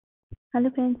Hello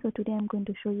friends, so today I'm going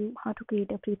to show you how to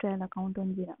create a free trial account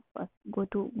on Jira. First, go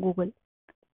to Google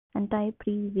and type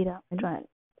free Jira trial.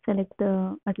 Select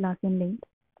the Atlassian link.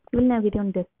 You will navigate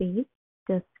on this page.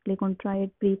 Just click on try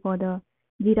it free for the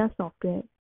Jira software.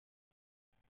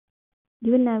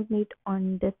 You will navigate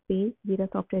on this page, Jira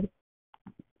software.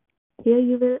 Here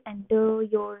you will enter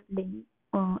your link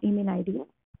email ID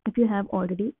if you have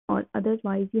already, or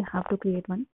otherwise you have to create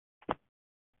one.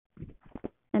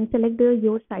 And select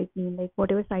your site name, like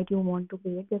whatever site you want to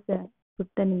create, just put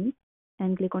the name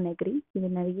and click on agree. You will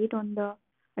navigate on the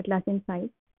Atlassian site.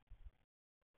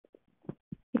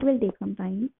 It will take some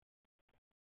time.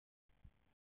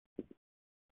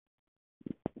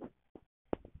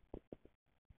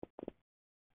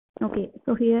 Okay,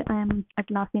 so here I am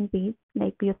Atlassian page,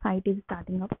 like your site is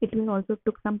starting up. It will also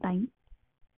took some time.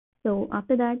 So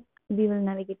after that, we will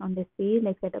navigate on this page,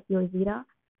 like set up your Jira.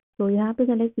 So you have to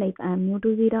select like I am new to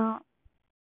Jira,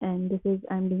 and this is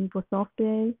I'm doing for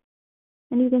software,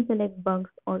 and you can select bugs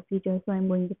or features. So I'm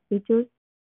going with features.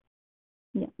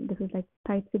 Yeah, this is like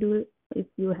tight schedule if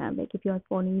you have, like if you are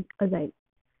following Agile.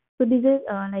 So this is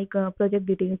like a project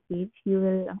details page. You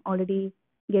will already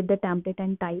get the template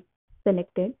and type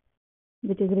selected,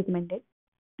 which is recommended,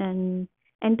 and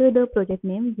enter the project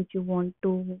name which you want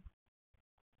to,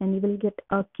 and you will get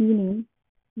a key name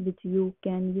which you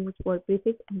can use for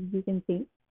prefix, and you can say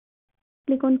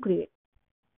click on create.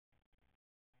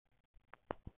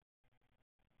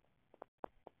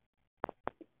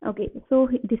 Okay, so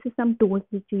this is some tools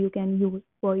which you can use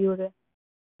for your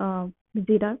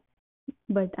Jira,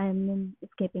 but I am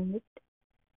escaping it.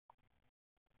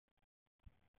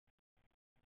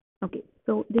 Okay,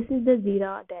 so this is the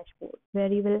Jira dashboard where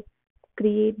you will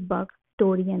create bugs,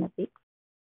 story, and epics.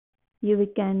 You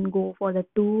can go for the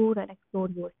tour and explore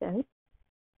yourself.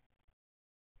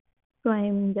 So I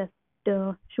am just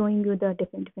showing you the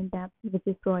different tabs which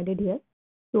is provided here.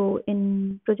 So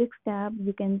in projects tab,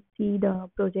 you can see the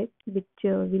project which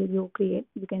will you create.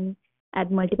 You can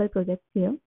add multiple projects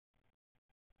here.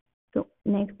 So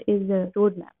next is the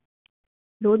roadmap.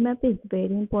 Roadmap is very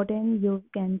important. You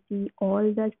can see all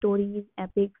the stories,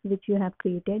 epics which you have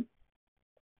created.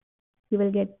 You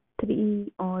will get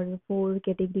 3 or 4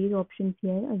 categories options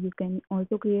here. You can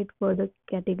also create further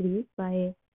categories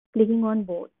by clicking on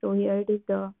both. So here it is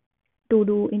the to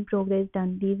do, in progress,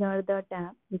 done. These are the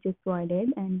tabs which is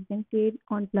provided, and you can create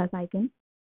on plus icon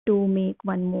to make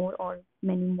one more or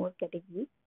many more categories.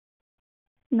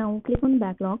 Now click on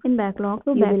backlog. In backlog,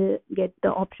 so you will get the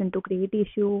option to create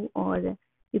issue, or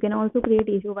you can also create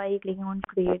issue by clicking on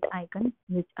create icon,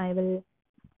 which I will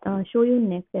show you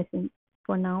next session.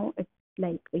 For now, it's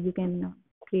like you can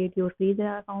create your free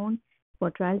Jira account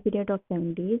for trial period of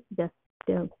 7 days. Just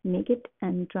make it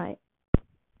and try.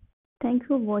 Thanks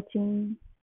for watching.